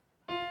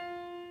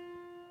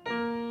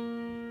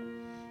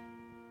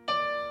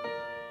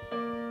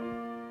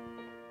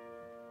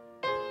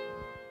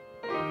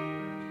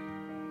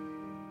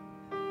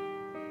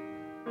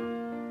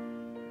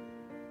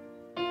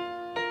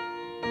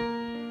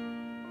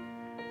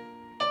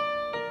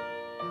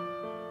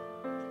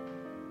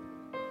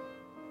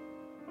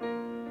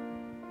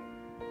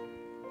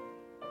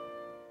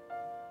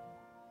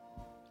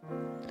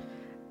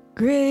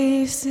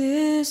Grace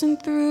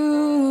isn't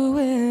through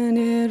when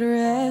it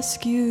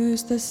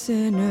rescues the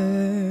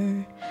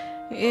sinner.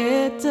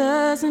 It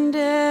doesn't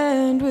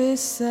end with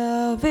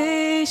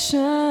salvation's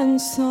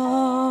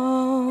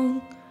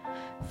song.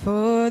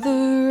 For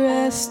the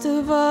rest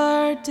of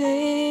our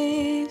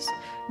days,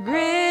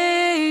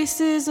 grace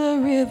is a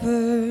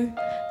river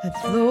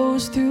that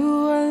flows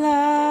through our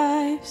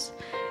lives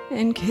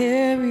and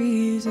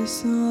carries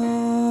us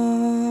on.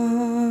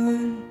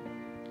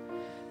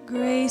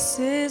 Grace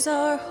is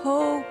our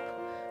hope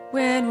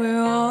when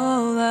we're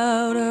all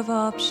out of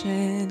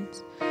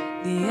options,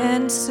 the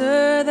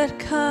answer that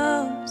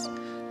comes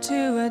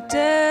to a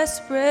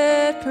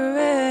desperate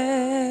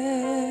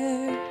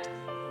prayer.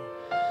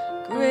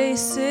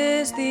 Grace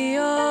is the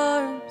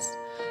arms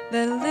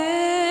that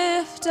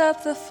lift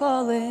up the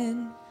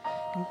fallen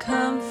and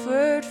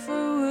comfort for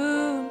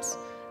wounds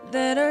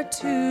that are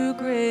too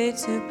great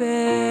to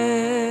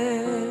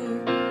bear.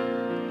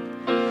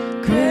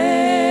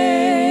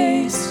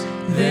 Grace,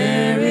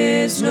 there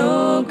is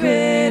no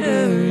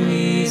greater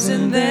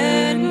reason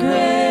than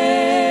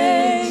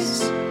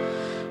grace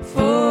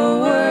for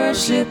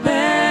worship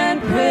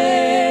and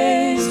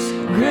praise.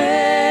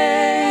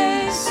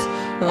 Grace,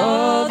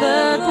 all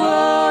the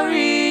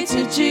glory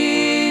to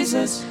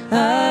Jesus.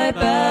 I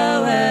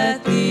bow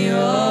at the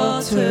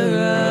altar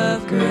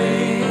of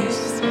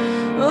grace.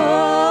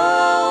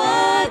 Oh,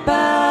 I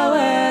bow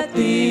at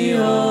the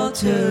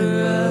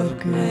altar of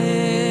grace.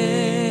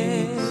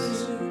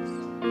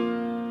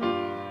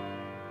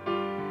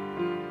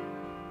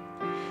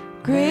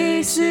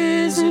 Grace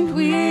isn't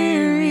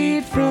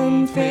wearied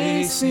from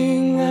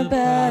facing the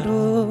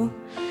battle.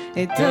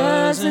 It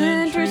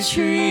doesn't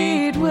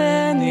retreat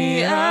when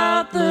the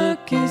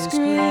outlook is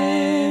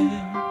grim.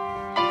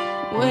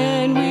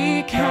 When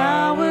we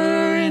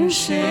cower in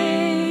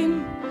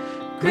shame,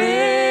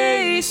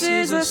 grace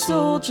is a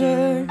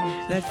soldier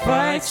that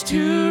fights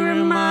to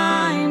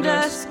remind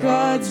us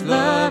God's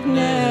love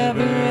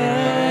never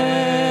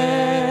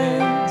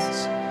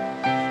ends.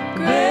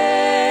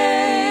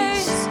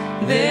 Grace,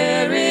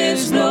 there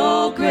is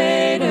no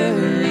greater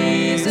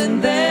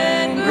reason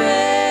than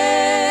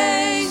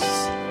grace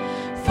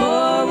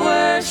for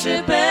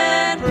worship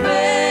and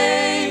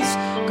praise.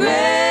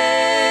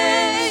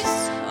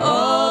 Grace,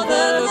 all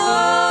the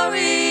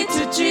glory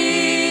to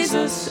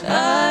Jesus.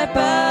 I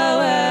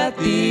bow at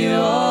the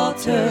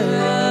altar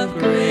of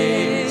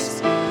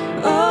grace.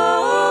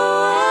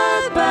 Oh,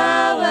 I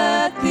bow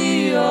at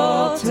the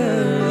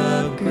altar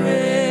of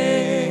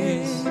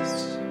grace.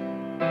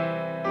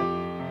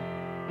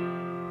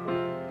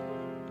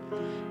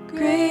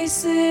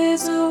 Grace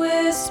is a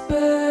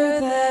whisper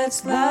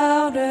that's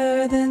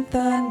louder than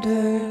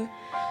thunder,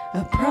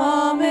 a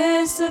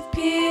promise of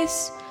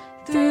peace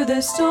through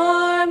the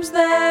storms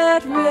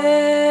that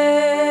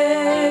rage.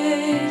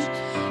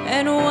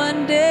 And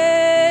one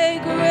day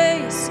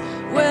grace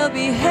will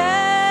be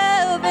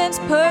heaven's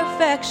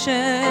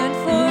perfection.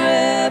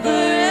 Forever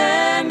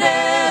and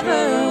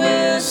ever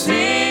we'll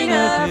sing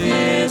of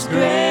His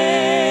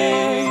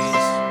grace.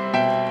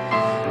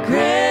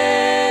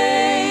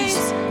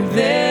 Grace,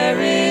 there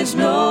is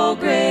no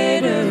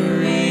greater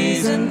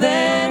reason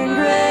than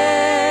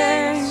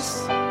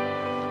grace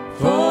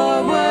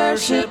for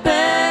worship